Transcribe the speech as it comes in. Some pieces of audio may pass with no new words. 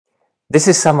This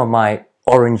is some of my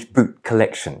orange boot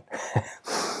collection.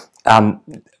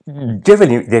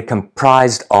 Generally, they're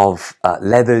comprised of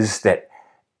leathers that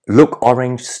look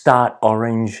orange, start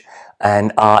orange,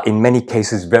 and are in many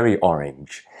cases very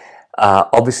orange.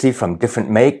 Obviously from different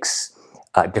makes,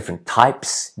 different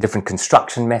types, different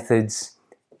construction methods.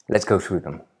 Let's go through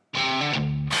them.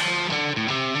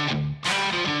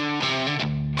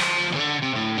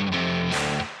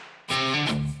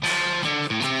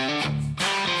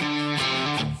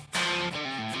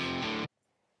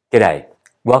 G'day,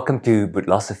 welcome to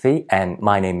Bootlosophy, and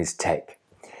my name is Teg.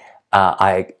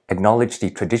 I acknowledge the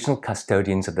traditional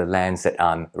custodians of the lands that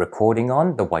I'm recording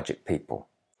on, the Wajik people.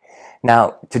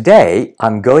 Now, today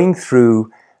I'm going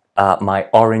through my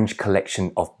orange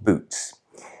collection of boots.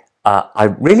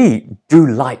 I really do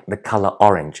like the color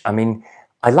orange. I mean,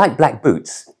 I like black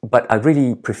boots, but I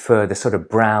really prefer the sort of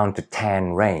brown to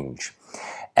tan range.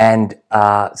 And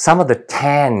some of the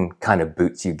tan kind of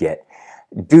boots you get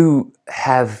do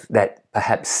have that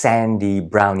perhaps sandy,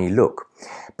 browny look.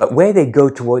 But where they go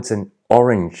towards an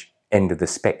orange end of the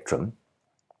spectrum,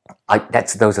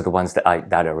 those are the ones that I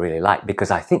really like,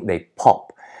 because I think they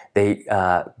pop. They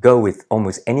go with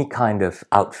almost any kind of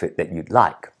outfit that you'd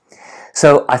like.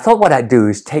 So I thought what I'd do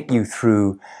is take you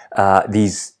through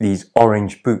these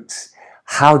orange boots,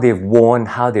 how they've worn,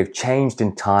 how they've changed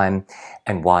in time,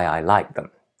 and why I like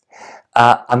them.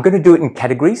 I'm going to do it in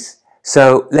categories.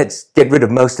 So let's get rid of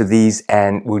most of these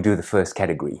and we'll do the first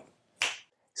category.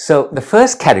 So the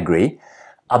first category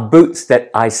are boots that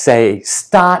I say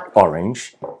start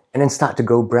orange and then start to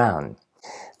go brown.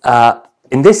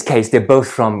 In this case, they're both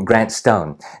from Grant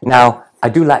Stone. Now, I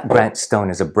do like Grant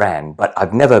Stone as a brand, but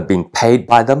I've never been paid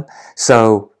by them.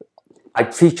 So I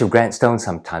feature Grant Stone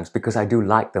sometimes because I do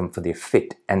like them for their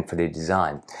fit and for their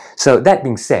design. So that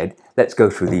being said, let's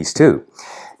go through these two.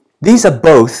 These are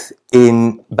both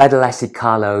in Bootlosophy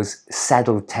Carlo's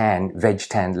saddle tan, veg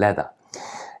tan leather.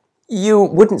 You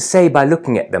wouldn't say by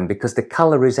looking at them because the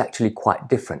color is actually quite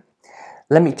different.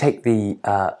 Let me take the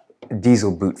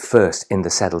diesel boot first in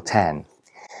the saddle tan.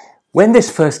 When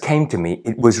this first came to me,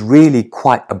 it was really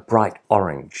quite a bright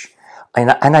orange.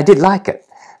 And I did like it.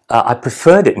 I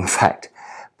preferred it, in fact.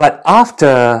 But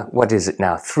after, what is it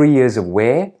now, 3 years of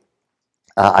wear,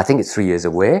 I think it's 3 years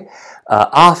of wear.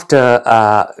 After,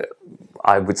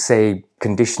 I would say,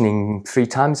 conditioning 3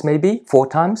 times, maybe 4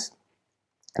 times,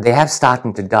 they have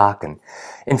started to darken.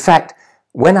 In fact,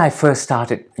 when I first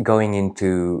started going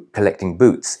into collecting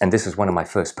boots, and this was one of my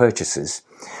first purchases,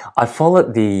 I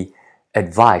followed the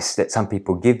advice that some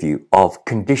people give you of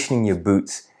conditioning your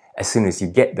boots as soon as you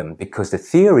get them, because the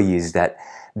theory is that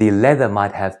the leather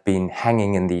might have been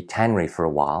hanging in the tannery for a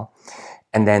while,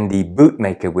 and then the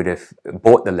bootmaker would have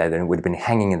bought the leather and would have been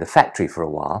hanging in the factory for a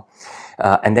while.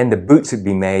 And then the boots would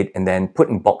be made and then put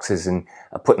in boxes and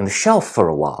put on the shelf for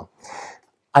a while.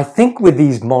 I think with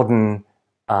these modern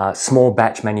small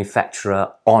batch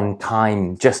manufacturer, on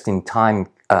time, just in time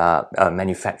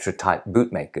manufacturer type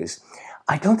bootmakers,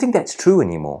 I don't think that's true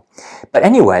anymore. But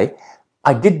anyway,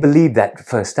 I did believe that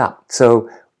first up. So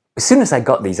as soon as I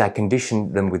got these, I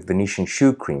conditioned them with Venetian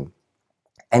shoe cream,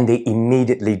 and they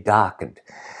immediately darkened.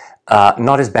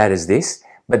 Not as bad as this,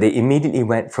 but they immediately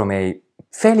went from a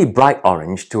fairly bright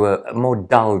orange to a more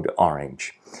dulled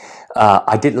orange.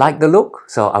 I did like the look,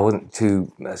 so I wasn't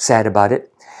too sad about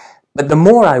it. But the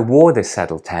more I wore this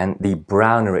saddle tan, the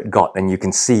browner it got. And you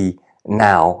can see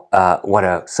now what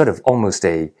a sort of almost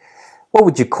a, what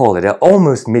would you call it? An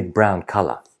almost mid-brown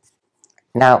color.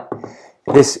 Now,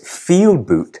 this field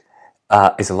boot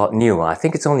is a lot newer. I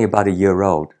think it's only about a year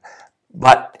old.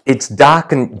 But it's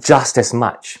darkened just as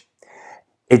much.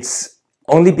 It's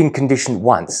only been conditioned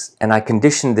once, and I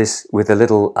conditioned this with a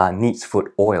little neat's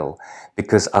foot oil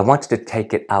because I wanted to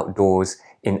take it outdoors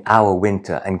in our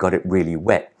winter and got it really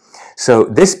wet. So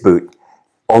this boot,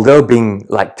 although being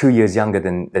like 2 years younger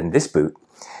than this boot,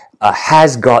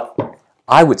 has got,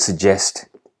 I would suggest,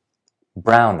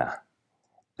 browner.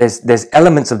 There's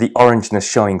elements of the orangeness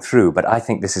showing through, but I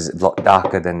think this is a lot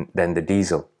darker than the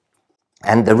diesel.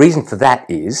 And the reason for that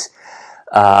is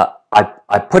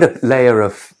I put a layer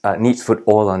of neat's foot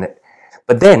oil on it,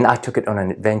 but then I took it on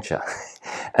an adventure.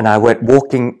 And I went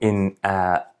walking in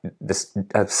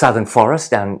the southern forest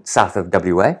down south of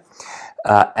WA,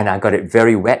 and I got it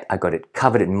very wet. I got it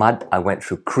covered in mud. I went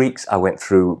through creeks. I went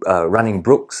through running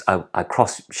brooks. I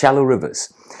crossed shallow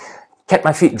rivers. Kept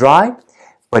my feet dry,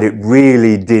 but it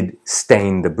really did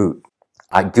stain the boot.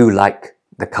 I do like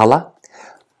the color.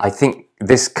 I think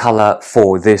this color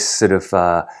for this sort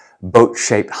of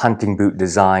boat-shaped hunting boot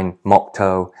design, mock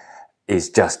toe, is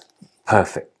just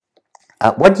perfect.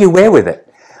 What do you wear with it?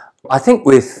 I think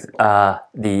with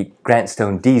the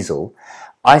Grantstone Diesel,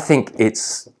 I think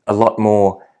it's a lot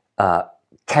more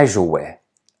casual wear.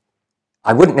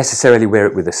 I wouldn't necessarily wear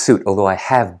it with a suit, although I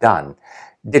have done.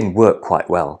 It didn't work quite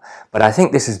well. But I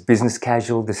think this is business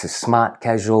casual, this is smart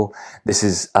casual, this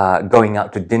is going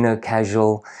out to dinner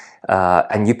casual,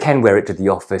 and you can wear it to the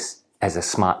office as a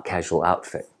smart casual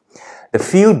outfit. The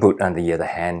field boot, on the other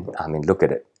hand, I mean, look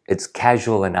at it. It's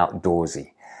casual and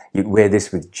outdoorsy. You'd wear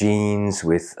this with jeans,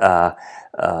 with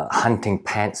hunting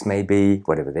pants maybe,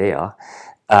 whatever they are.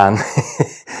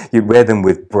 You'd wear them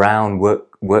with brown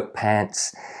work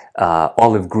pants.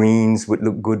 Olive greens would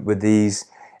look good with these.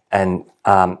 And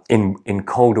in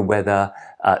colder weather,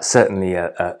 certainly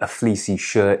a fleecy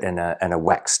shirt and a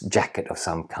waxed jacket of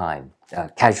some kind.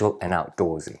 Casual and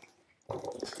outdoorsy.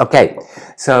 Okay,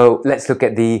 so let's look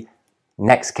at the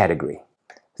next category.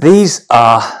 These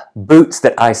are boots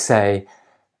that I say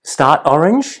start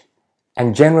orange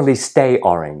and generally stay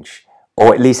orange,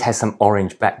 or at least has some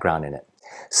orange background in it.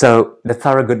 So the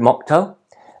Thorogood Mock Toe,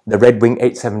 the Red Wing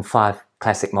 875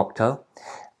 Classic Mock Toe,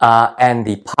 and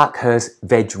the Parkhurst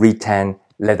Veg Retan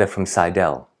leather from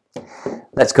Seidel.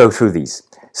 Let's go through these.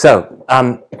 So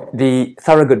the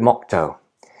Thorogood Mock Toe,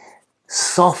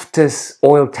 softest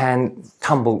oil tan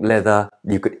tumbled leather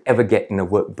you could ever get in a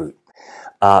work boot.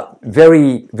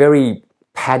 Very, very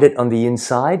padded on the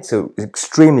inside, so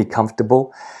extremely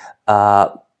comfortable.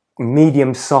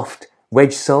 Medium soft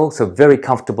wedge sole, so very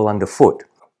comfortable underfoot.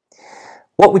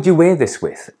 What would you wear this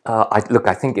with? Look,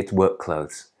 I think it's work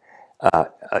clothes.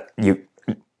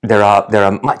 There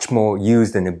are much more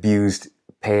used and abused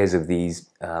pairs of these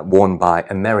worn by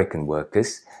American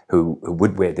workers who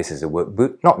would wear this as a work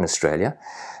boot, not in Australia.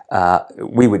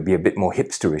 We would be a bit more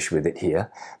hipsterish with it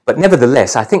here. But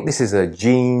nevertheless, I think this is a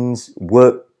jeans,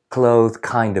 work clothes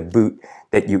kind of boot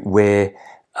that you wear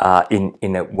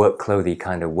in a work clothy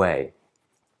kind of way.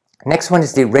 Next one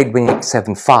is the Red Wing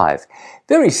 875.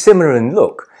 Very similar in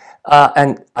look.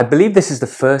 And I believe this is the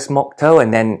first mock toe,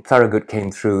 and then Thorogood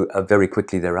came through very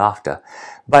quickly thereafter.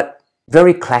 But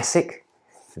very classic,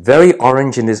 very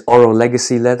orange in this Oro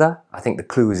Legacy leather. I think the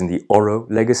clue is in the Oro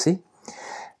Legacy.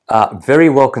 Very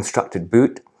well constructed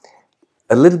boot.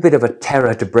 A little bit of a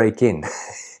terror to break in.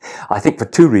 I think for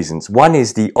two reasons. One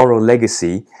is the Oro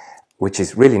Legacy, which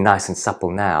is really nice and supple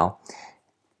now,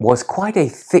 was quite a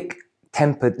thick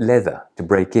tempered leather to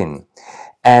break in.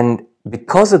 And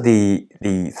because of the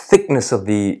thickness of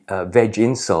the veg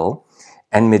insole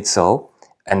and midsole,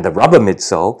 and the rubber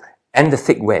midsole, and the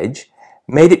thick wedge,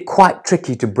 made it quite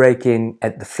tricky to break in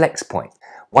at the flex point.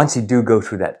 Once you do go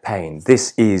through that pain,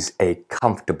 this is a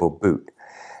comfortable boot.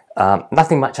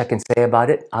 Nothing much I can say about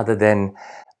it other than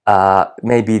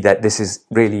maybe that this is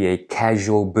really a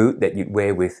casual boot that you'd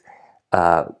wear with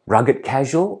rugged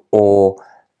casual or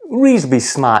reasonably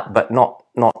smart, but not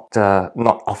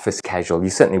office casual. You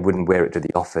certainly wouldn't wear it to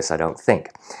the office, I don't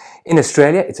think. In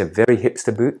Australia, it's a very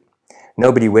hipster boot.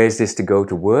 Nobody wears this to go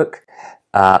to work.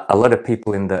 A lot of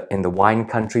people in the wine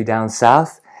country down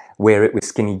south wear it with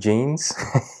skinny jeans.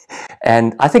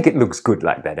 And I think it looks good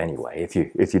like that anyway,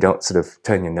 if you don't sort of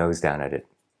turn your nose down at it.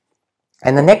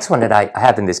 And the next one that I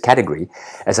have in this category,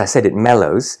 as I said, it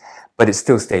mellows, but it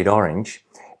still stayed orange,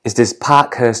 is this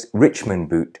Parkhurst Richmond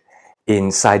boot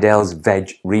in Seidel's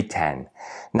Veg Retan.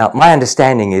 Now, my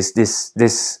understanding is this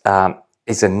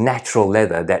is a natural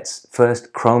leather that's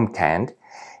first chrome tanned,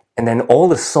 and then all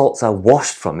the salts are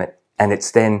washed from it, and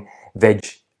it's then veg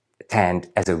tanned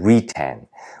as a retan,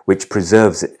 which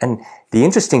preserves it. And the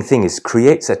interesting thing is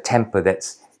creates a temper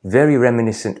that's very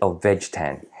reminiscent of veg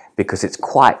tan, because it's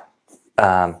quite,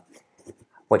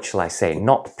 what shall I say,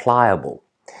 not pliable.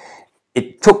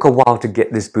 It took a while to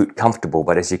get this boot comfortable,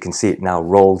 but as you can see, it now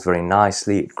rolls very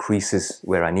nicely. It creases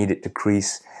where I need it to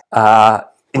crease.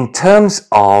 In terms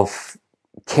of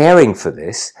caring for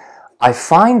this, I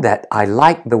find that I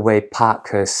like the way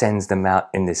Parkhurst sends them out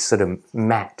in this sort of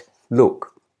matte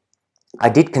look. I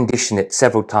did condition it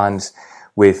several times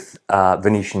with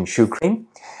Venetian shoe cream,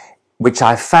 which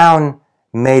I found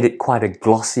made it quite a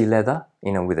glossy leather,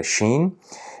 you know, with a sheen.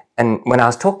 And when I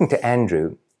was talking to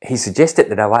Andrew, he suggested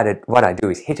that what I do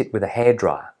is hit it with a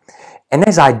hairdryer. And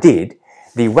as I did,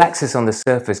 the waxes on the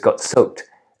surface got soaked,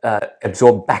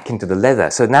 absorbed back into the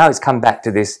leather. So now it's come back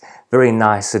to this very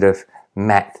nice sort of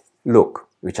matte look,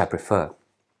 which I prefer.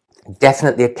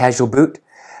 Definitely a casual boot,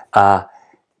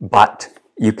 but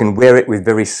you can wear it with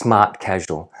very smart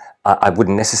casual. I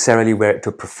wouldn't necessarily wear it to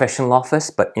a professional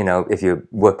office, but you know, if you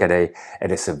work at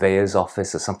a surveyor's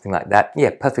office or something like that,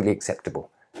 yeah, perfectly acceptable.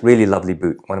 Really lovely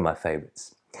boot, one of my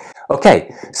favorites.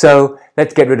 Okay, so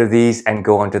let's get rid of these and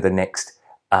go on to the next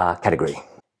category.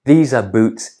 These are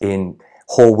boots in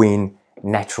Horween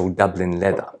natural Dublin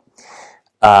leather.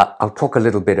 I'll talk a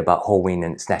little bit about Horween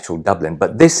and its natural Dublin,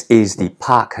 but this is the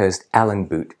Parkhurst Allen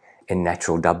boot in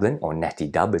natural Dublin, or Natty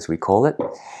Dub as we call it.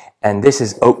 And this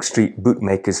is Oak Street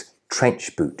Bootmaker's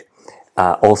trench boot,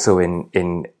 also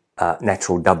in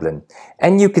natural Dublin.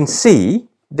 And you can see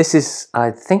this is,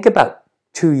 I think, about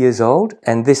 2 years old,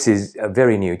 and this is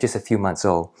very new, just a few months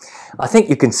old. I think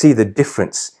you can see the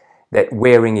difference that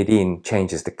wearing it in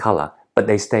changes the color, but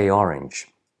they stay orange.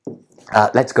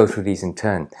 Let's go through these in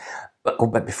turn.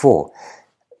 But before,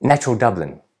 natural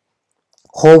Dublin.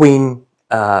 Horween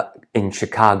in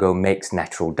Chicago makes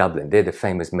natural Dublin. They're the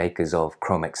famous makers of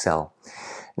Chrome Excel.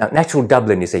 Now, natural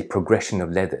Dublin is a progression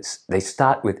of leathers. They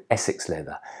start with Essex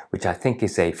leather, which I think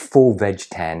is a full veg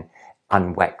tan,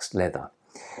 unwaxed leather.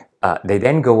 They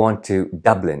then go on to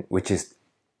Dublin, which is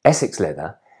Essex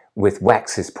leather with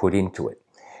waxes put into it.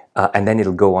 And then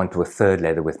it'll go on to a third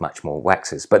leather with much more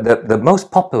waxes. But the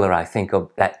most popular, I think,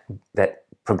 of that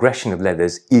progression of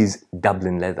leathers is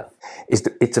Dublin leather.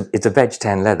 It's a veg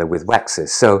tan leather with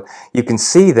waxes. So you can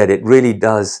see that it really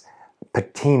does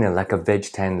patina like a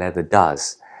veg tan leather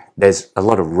does. There's a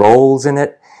lot of rolls in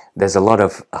it. There's a lot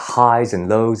of highs and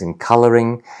lows in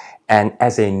coloring. And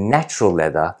as a natural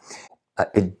leather,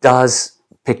 it does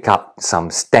pick up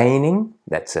some staining.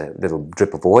 That's a little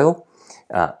drip of oil.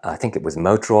 I think it was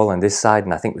motor oil on this side,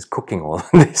 and I think it was cooking oil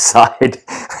on this side.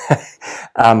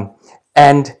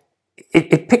 And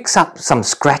it picks up some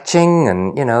scratching,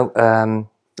 and you know,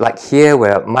 like here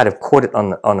where I might have caught it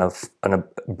on a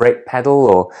brake pedal,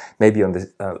 or maybe on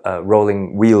the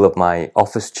rolling wheel of my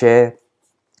office chair.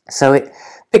 So it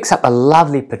picks up a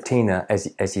lovely patina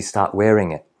as you start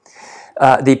wearing it.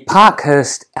 The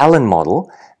Parkhurst Allen model,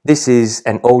 this is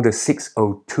an older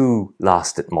 602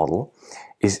 lasted model,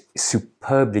 is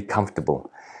superbly comfortable.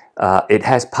 It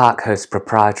has Parkhurst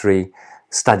proprietary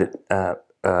studded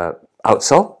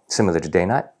outsole, similar to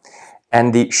Day-Night.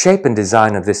 And the shape and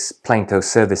design of this plain-toe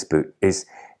service boot is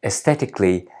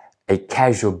aesthetically a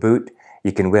casual boot.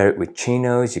 You can wear it with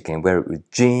chinos, you can wear it with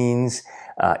jeans,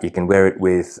 you can wear it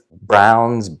with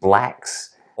browns,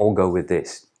 blacks, all go with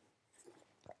this.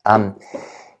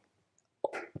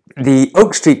 The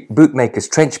Oak Street Bootmaker's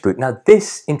trench boot. Now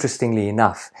this, interestingly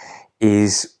enough,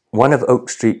 is one of Oak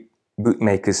Street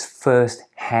Bootmaker's first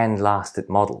hand-lasted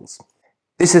models.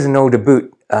 This is an older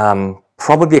boot,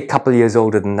 probably a couple of years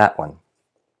older than that one.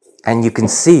 And you can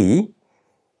see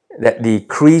that the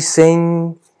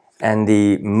creasing and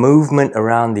the movement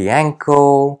around the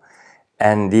ankle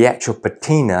and the actual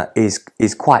patina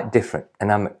is quite different.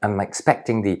 And I'm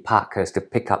expecting the Parkhurst to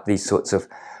pick up these sorts of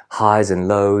highs and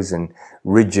lows and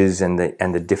ridges and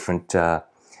the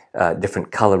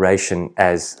different coloration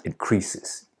as it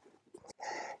creases.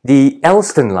 The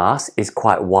Elston last is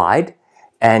quite wide,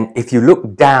 and if you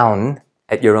look down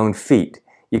at your own feet,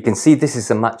 you can see this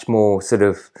is a much more sort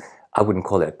of, I wouldn't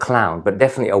call it a clown, but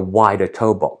definitely a wider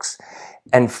toe box.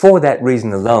 And for that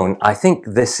reason alone, I think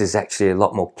this is actually a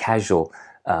lot more casual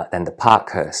than the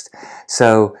Parkhurst.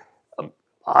 So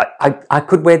I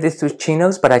could wear this with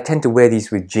chinos, but I tend to wear these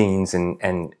with jeans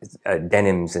and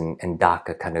denims and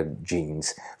darker kind of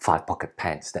jeans, 5-pocket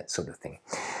pants, that sort of thing.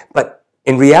 But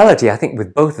in reality, I think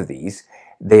with both of these,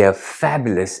 they are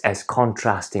fabulous as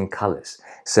contrasting colors.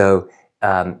 So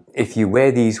if you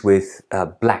wear these with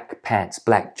black pants,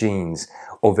 black jeans,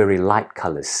 or very light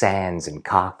colors, sands and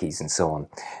khakis and so on,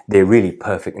 they're really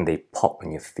perfect and they pop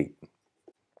on your feet.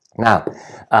 Now,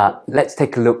 let's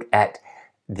take a look at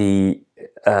the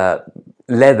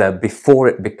leather before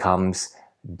it becomes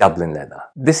Dublin leather.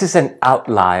 This is an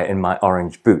outlier in my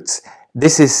orange boots.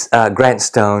 This is Grant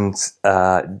Stone's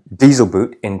diesel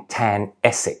boot in tan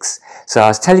Essex. So I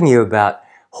was telling you about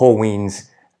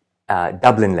Horween's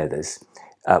Dublin leathers,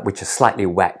 which are slightly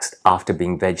waxed after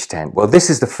being veg tan. Well, this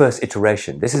is the first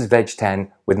iteration. This is veg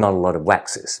tan with not a lot of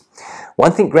waxes.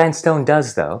 One thing Grant Stone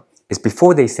does, though, is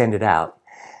before they send it out,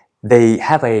 they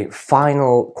have a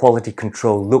final quality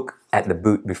control look at the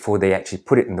boot before they actually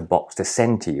put it in the box to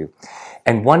send to you.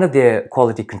 And one of their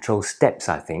quality control steps,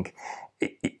 I think,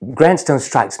 Grant Stone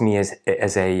strikes me as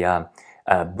a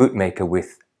bootmaker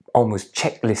with almost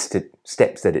checklisted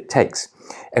steps that it takes.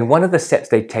 And one of the steps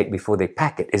they take before they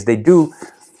pack it is they do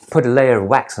put a layer of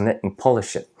wax on it and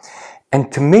polish it.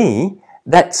 And to me,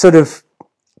 that sort of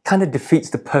kind of defeats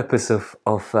the purpose of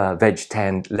veg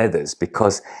tan leathers,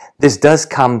 because this does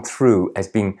come through as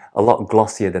being a lot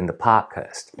glossier than the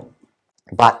Parkhurst.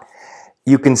 But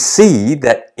you can see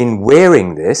that in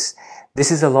wearing this,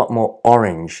 this is a lot more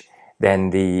orange than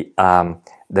the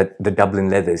Dublin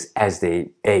leathers as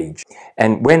they age.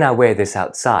 And when I wear this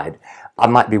outside, I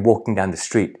might be walking down the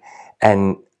street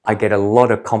and I get a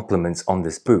lot of compliments on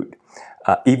this boot,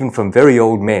 even from very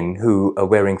old men who are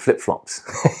wearing flip-flops.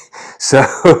 So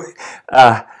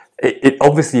it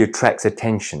obviously attracts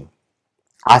attention.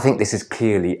 I think this is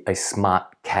clearly a smart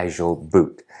casual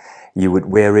boot. You would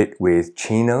wear it with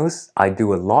chinos. I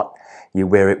do a lot. You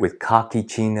wear it with khaki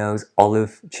chinos,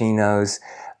 olive chinos,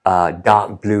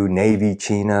 dark blue navy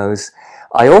chinos.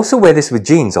 I also wear this with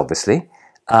jeans, obviously,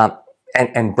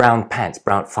 and brown pants,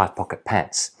 brown 5-pocket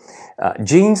pants.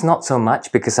 Jeans, not so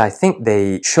much, because I think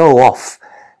they show off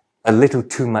a little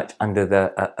too much under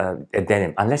the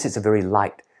denim, unless it's a very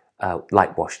light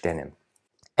wash denim.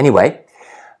 Anyway,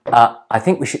 I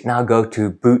think we should now go to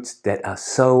boots that are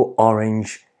so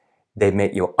orange they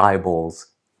make your eyeballs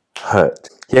hurt.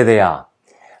 Here they are.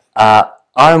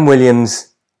 R.M.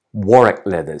 Williams Warwick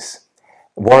leathers.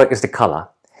 Warwick is the color,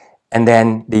 and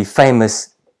then the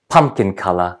famous pumpkin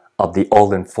color of the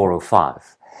Alden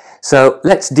 405. So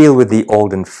let's deal with the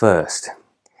Alden first.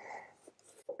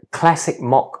 Classic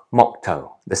mock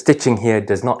toe. The stitching here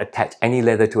does not attach any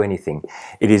leather to anything.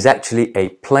 It is actually a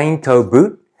plain toe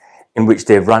boot in which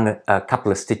they've run a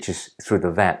couple of stitches through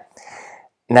the vamp.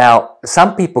 Now,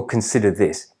 some people consider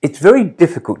this. It's very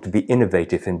difficult to be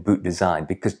innovative in boot design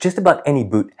because just about any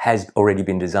boot has already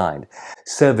been designed.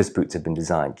 Service boots have been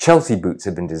designed, Chelsea boots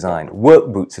have been designed,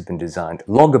 work boots have been designed,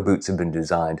 logger boots have been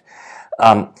designed,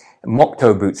 mock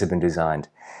toe boots have been designed.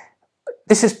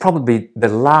 This is probably the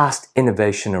last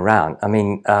innovation around. I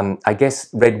mean, I guess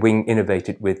Red Wing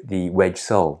innovated with the wedge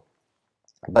sole,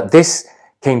 but this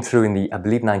came through in the, I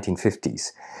believe,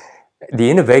 1950s. The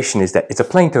innovation is that it's a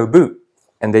plain toe boot,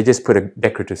 and they just put a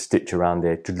decorative stitch around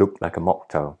there to look like a mock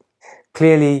toe.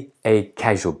 Clearly a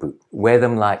casual boot. Wear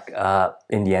them like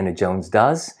Indiana Jones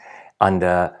does,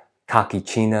 under khaki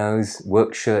chinos,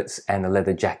 work shirts, and a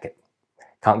leather jacket.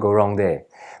 Can't go wrong there.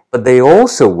 But they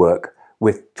also work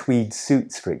with tweed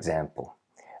suits, for example.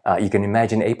 You can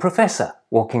imagine a professor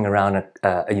walking around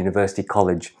a university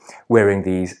college wearing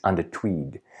these under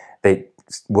tweed. They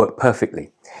work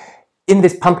perfectly. In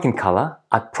this pumpkin color,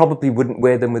 I probably wouldn't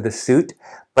wear them with a suit,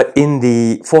 but in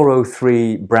the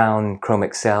 403 brown Chrome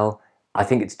XL, I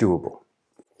think it's doable.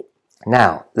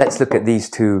 Now, let's look at these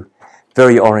two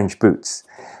very orange boots.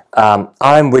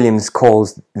 R.M. Williams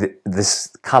calls this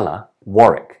color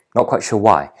Warwick. Not quite sure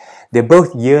why. They're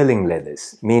both yearling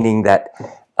leathers, meaning that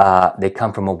they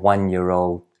come from a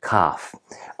 1-year-old calf.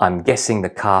 I'm guessing the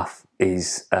calf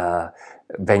is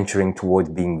venturing towards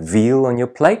being veal on your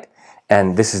plate,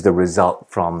 and this is the result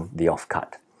from the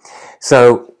offcut.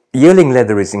 So yearling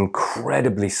leather is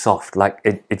incredibly soft. Like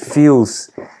it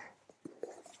feels,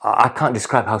 I can't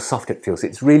describe how soft it feels.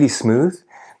 It's really smooth,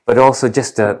 but also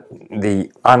just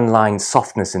the unlined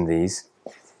softness in these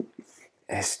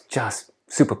is just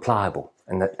super pliable,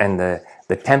 and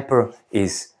the temper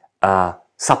is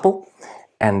supple,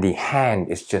 and the hand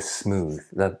is just smooth,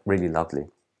 really lovely.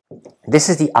 This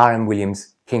is the R.M.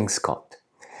 Williams Kingscott.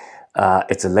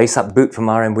 It's a lace-up boot from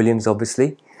R.M. Williams,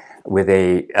 obviously, with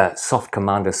a soft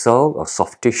commander sole, or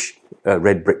softish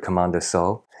red brick commander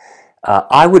sole.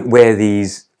 I would wear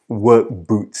these work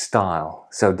boot style,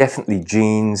 so definitely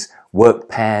jeans, work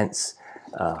pants,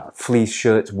 fleece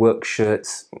shirts, work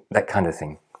shirts, that kind of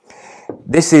thing.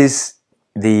 This is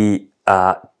the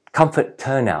Comfort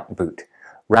Turnout boot,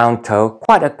 round toe,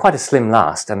 quite a slim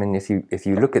last. I mean, if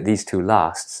you look at these two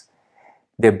lasts,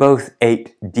 they're both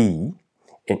 8D.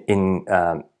 In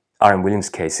R.M. Williams'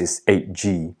 case, is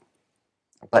 8G,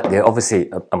 but they're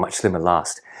obviously a much slimmer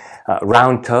last.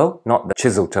 Round toe, not the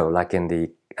chisel toe like in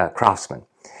the Craftsman,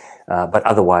 but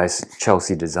otherwise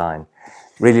Chelsea design.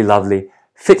 Really lovely,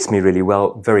 fits me really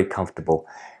well, very comfortable.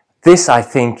 This, I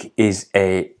think, is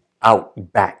a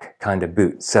out-back kind of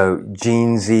boot. So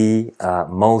jeansy,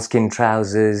 moleskin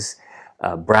trousers,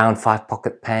 brown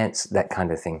 5-pocket pants, that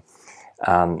kind of thing.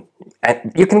 And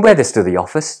you can wear this to the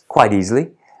office quite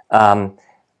easily.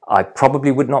 I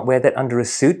probably would not wear that under a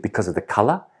suit because of the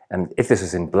color. And if this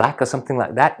was in black or something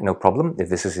like that, no problem. If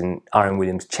this is in R.M.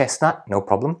 Williams chestnut, no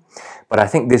problem. But I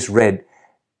think this red,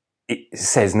 it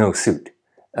says no suit.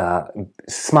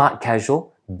 Smart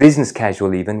casual, business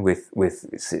casual even, with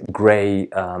grey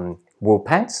wool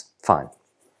pants, fine.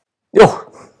 Oh,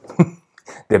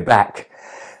 they're back.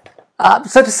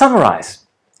 So to summarize,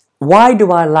 why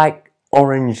do I like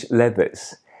orange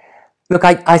leathers? Look,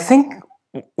 I think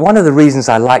one of the reasons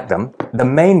I like them, the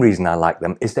main reason I like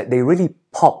them, is that they really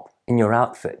pop in your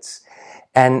outfits.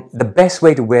 And the best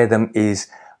way to wear them is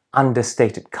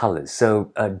understated colors.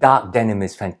 So dark denim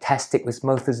is fantastic with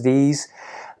most of these.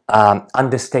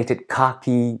 Understated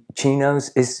khaki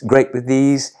chinos is great with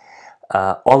these.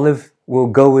 Olive will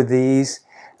go with these.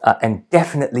 And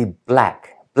definitely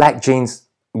black. Black jeans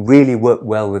really work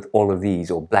well with all of these,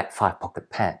 or black 5-pocket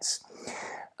pants.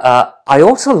 I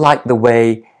also like the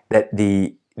way that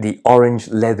the orange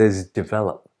leathers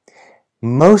develop.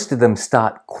 Most of them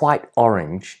start quite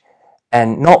orange,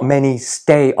 and not many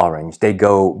stay orange. They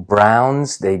go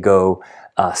browns, they go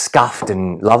scuffed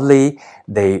and lovely,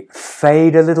 they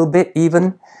fade a little bit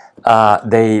even,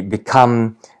 they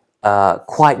become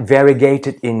quite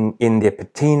variegated in their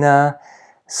patina,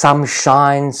 some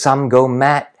shine, some go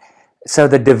matte. So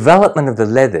the development of the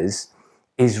leathers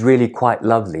is really quite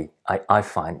lovely, I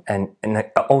find, and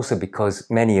also because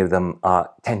many of them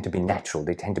tend to be natural,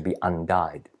 they tend to be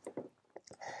undyed.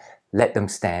 Let them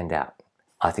stand out.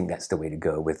 I think that's the way to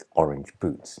go with orange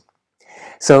boots.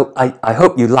 So I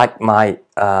hope you like my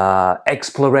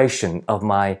exploration of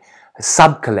my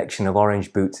sub-collection of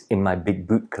orange boots in my big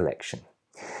boot collection.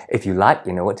 If you like,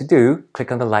 you know what to do.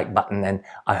 Click on the like button, and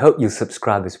I hope you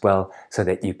subscribe as well so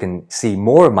that you can see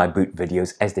more of my boot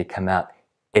videos as they come out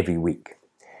every week.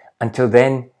 Until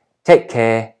then, take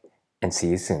care and see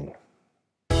you soon.